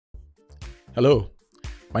Hello,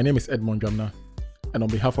 my name is Edmond Jamna, and on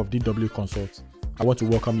behalf of DW Consult, I want to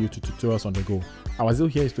welcome you to Tutorials on the Go. Our zeal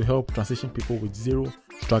here is to help transition people with zero,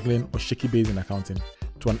 struggling, or shaky base in accounting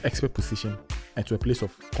to an expert position and to a place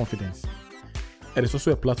of confidence. It is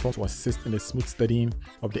also a platform to assist in the smooth studying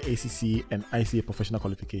of the ACCA and ICA professional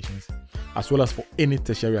qualifications, as well as for any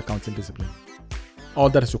tertiary accounting discipline. All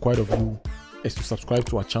that is required of you is to subscribe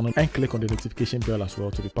to our channel and click on the notification bell as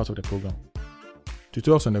well to be part of the program.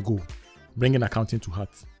 Tutorials on the Go, bringing accounting to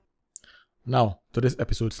heart. Now to this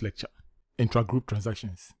episode's lecture, intra-group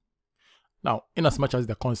transactions. Now, in as much as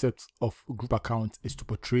the concept of group account is to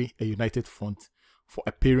portray a united front for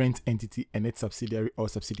a parent entity and its subsidiary or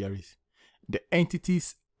subsidiaries, the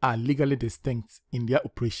entities are legally distinct in their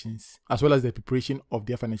operations as well as the preparation of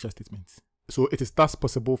their financial statements. So it is thus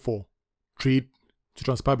possible for trade to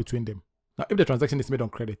transpire between them. Now, if the transaction is made on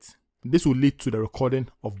credit, this will lead to the recording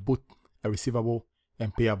of both a receivable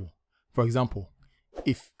and payable. For example,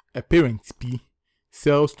 if a parent P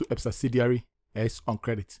sells to a subsidiary S on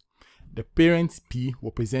credit, the parent P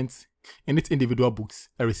will present in its individual books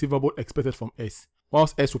a receivable expected from S,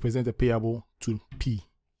 whilst S will present a payable to P.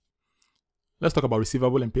 Let's talk about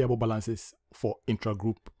receivable and payable balances for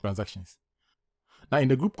intra-group transactions. Now, in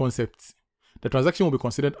the group concept, the transaction will be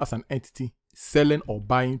considered as an entity selling or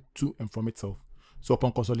buying to and from itself. So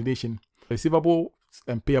upon consolidation, receivable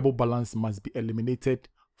and payable balance must be eliminated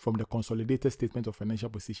from the consolidated statement of financial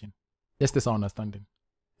position. Let's test our understanding.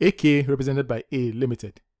 AK, represented by A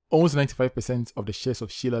Limited, owns 95% of the shares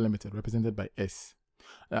of Sheila Limited, represented by S.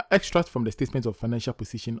 Extract from the statement of financial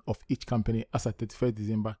position of each company as at 31st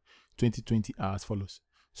December 2020 are as follows.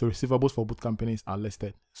 So receivables for both companies are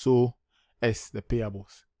listed. So S, the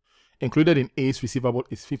payables. Included in A's receivable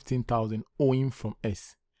is 15,000 owing from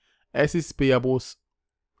S. S's payables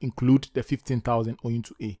include the 15,000 owing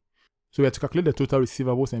to A. So we have to calculate the total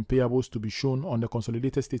receivables and payables to be shown on the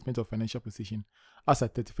consolidated statement of financial position as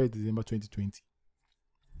at 31st December 2020.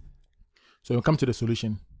 So when we come to the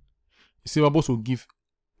solution, receivables will give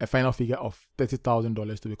a final figure of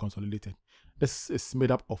 $30,000 to be consolidated. This is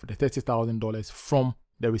made up of the $30,000 from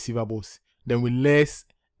the receivables. Then we less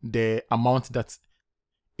the amount that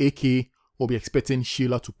AK will be expecting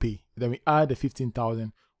Sheila to pay. Then we add the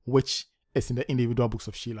 15,000, which is in the individual books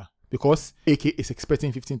of Sheila. Because AK is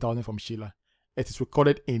expecting 15,000 from Sheila, it is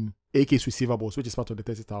recorded in AK's receivables, which is part of the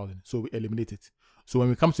 30,000. So we eliminate it. So when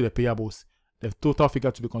we come to the payables, the total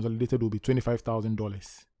figure to be consolidated will be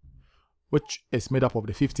 $25,000, which is made up of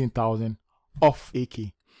the 15,000 of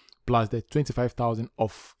AK plus the 25,000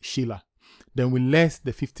 of Sheila. Then we less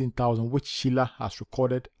the 15,000 which Sheila has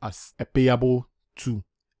recorded as a payable to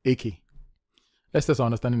AK. Let's test our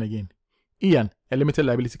understanding again. Ian, a limited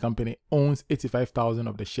liability company, owns 85,000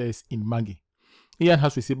 of the shares in Maggie. Ian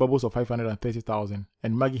has receivables of 530,000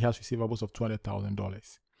 and Maggie has receivables of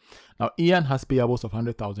 $200,000. Now Ian has payables of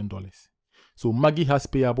 $100,000. So Maggie has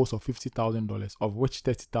payables of $50,000, of which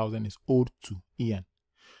 30,000 is owed to Ian.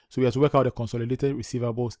 So we have to work out the consolidated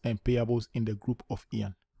receivables and payables in the group of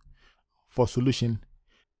Ian. For solution,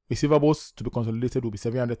 receivables to be consolidated will be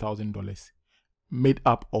 $700,000, made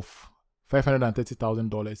up of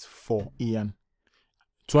 $530,000 for Ian,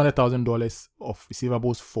 $200,000 of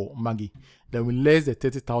receivables for Maggie. Then we less the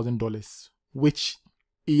 $30,000 which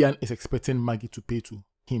Ian is expecting Maggie to pay to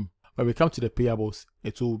him. When we come to the payables,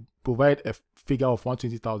 it will provide a figure of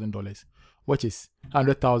 $120,000, which is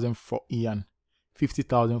 $100,000 for Ian,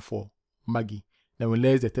 $50,000 for Maggie. Then we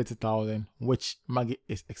less the $30,000 which Maggie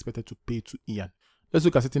is expected to pay to Ian. Let's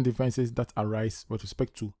look at certain differences that arise with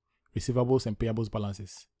respect to receivables and payables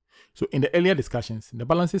balances. So in the earlier discussions, the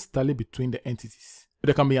balances tally between the entities.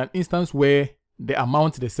 There can be an instance where the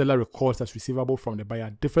amount the seller records as receivable from the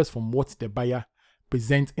buyer differs from what the buyer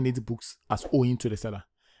presents in its books as owing to the seller.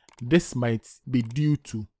 This might be due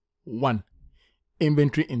to 1.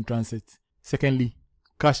 Inventory in transit. Secondly,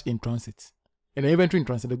 cash in transit. In the inventory in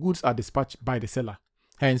transit, the goods are dispatched by the seller,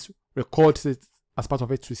 hence records it as part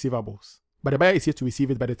of its receivables. But the buyer is yet to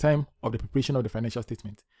receive it by the time of the preparation of the financial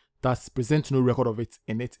statement. Thus, presents no record of it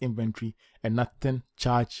in its inventory and nothing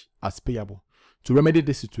charged as payable. To remedy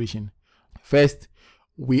this situation, first,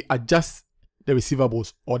 we adjust the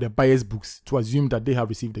receivables or the buyer's books to assume that they have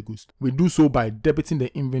received the goods. We do so by debiting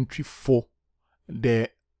the inventory for the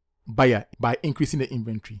buyer by increasing the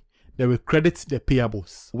inventory. Then we credit the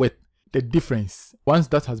payables with the difference. Once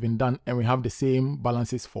that has been done and we have the same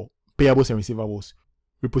balances for payables and receivables,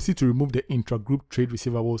 we proceed to remove the intra-group trade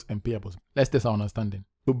receivables and payables. Let's test our understanding.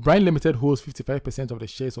 So Brine Limited holds 55% of the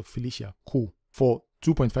shares of Felicia Co. for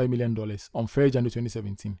 $2.5 million on 1st January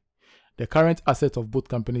 2017. The current assets of both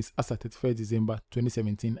companies as at 31st December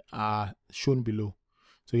 2017 are shown below.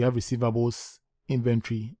 So you have receivables,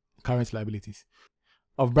 inventory, current liabilities.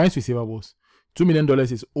 Of Brian's receivables, $2 million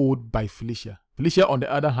is owed by Felicia. Felicia, on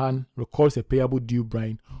the other hand, records a payable due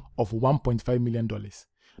Brian of $1.5 million.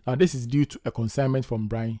 Now, this is due to a consignment from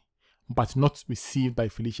Brian, but not received by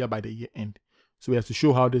Felicia by the year end. So we have to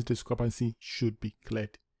show how this discrepancy should be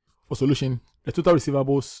cleared. For solution, the total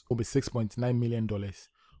receivables will be $6.9 million,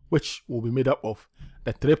 which will be made up of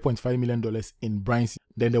the $3.5 million in Brian's,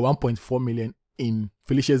 then the $1.4 million in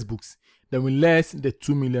Felicia's books. Then we less the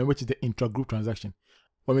 $2 million, which is the intra-group transaction.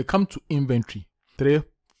 When we come to inventory,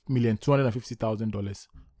 $3,250,000,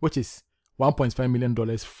 which is $1.5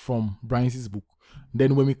 million from Brian's book.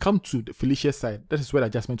 Then when we come to the Felicia side, that is where the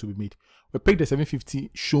adjustment will be made. We pick the $750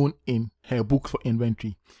 shown in her book for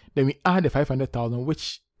inventory. Then we add the $500,000,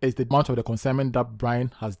 which is the amount of the consignment that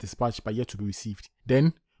Brian has dispatched but yet to be received.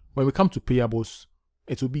 Then when we come to payables,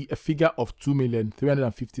 it will be a figure of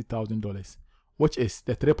 $2,350,000, which is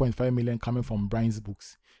the $3.5 million coming from Brian's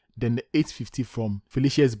books. Then the $850 from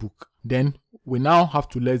Felicia's book. Then we now have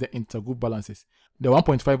to less the intergroup balances. The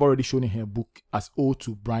 $1.5 already shown in her book as owed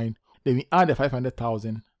to Brian. Then we add the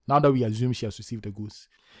 $500,000 now that we assume she has received the goods.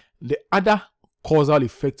 The other causal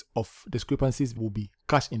effect of discrepancies will be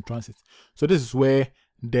cash in transit. So this is where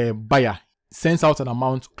the buyer sends out an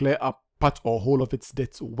amount to clear up part or whole of its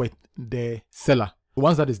debt with the seller.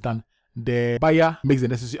 Once that is done, the buyer makes the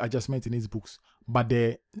necessary adjustment in his books, but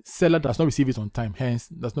the seller does not receive it on time, hence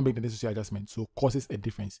does not make the necessary adjustment, so causes a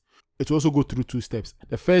difference. It will also go through two steps.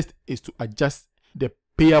 The first is to adjust the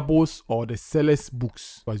payables or the seller's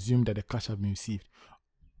books to assume that the cash has been received.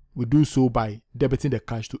 We do so by debiting the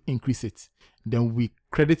cash to increase it. Then we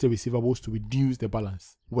credit the receivables to reduce the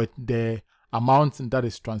balance with the amount that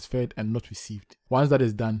is transferred and not received. Once that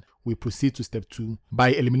is done, we proceed to step 2 by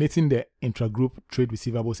eliminating the intra-group trade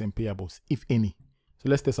receivables and payables, if any. So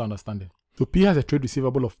let's test our understanding. So P has a trade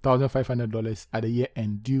receivable of $1,500 at the year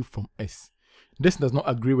end due from S. This does not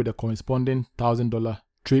agree with the corresponding $1,000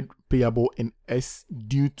 trade payable in S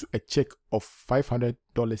due to a check of $500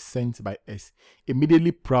 sent by S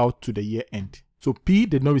immediately prior to the year end. So P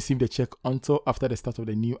did not receive the check until after the start of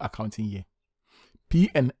the new accounting year. P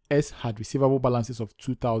and S had receivable balances of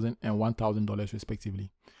 $2,000 and $1,000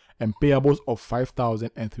 respectively, and payables of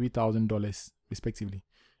 $5,000 and $3,000 respectively.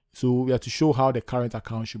 So we have to show how the current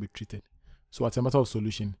account should be treated. So as a matter of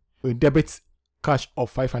solution, we debit cash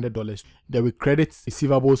of $500, then we credit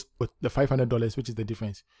receivables with the $500, which is the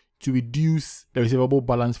difference, to reduce the receivable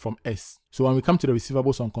balance from S. So when we come to the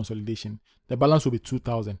receivables on consolidation, the balance will be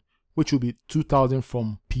 $2,000, which will be $2,000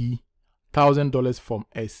 from P, $1,000 from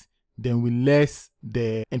S. Then we less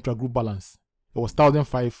the intra-group balance. It was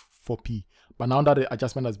 $1,500 for P, but now that the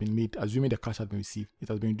adjustment has been made, assuming the cash has been received, it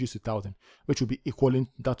has been reduced to $1,000, which will be equaling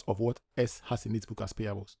that of what S has in its book as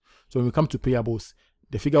payables. So when we come to payables,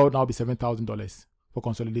 the figure would now be $7,000 for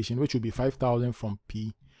consolidation, which will be $5,000 from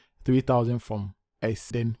P, $3,000 from S.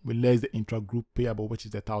 Then we less the intra-group payable, which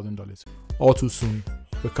is the $1,000. All too soon,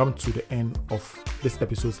 we come to the end of this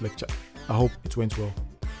episode's lecture. I hope it went well.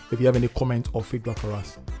 If you have any comment or feedback for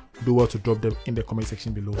us, do well to drop them in the comment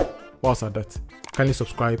section below. Whilst at that, kindly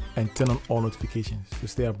subscribe and turn on all notifications to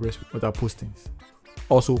stay abreast with our postings.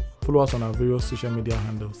 Also, follow us on our various social media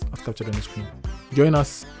handles as captured on the screen. Join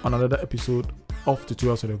us on another episode of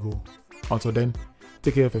Tutorials on the Go. Until then,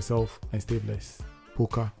 take care of yourself and stay blessed.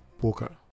 Poker.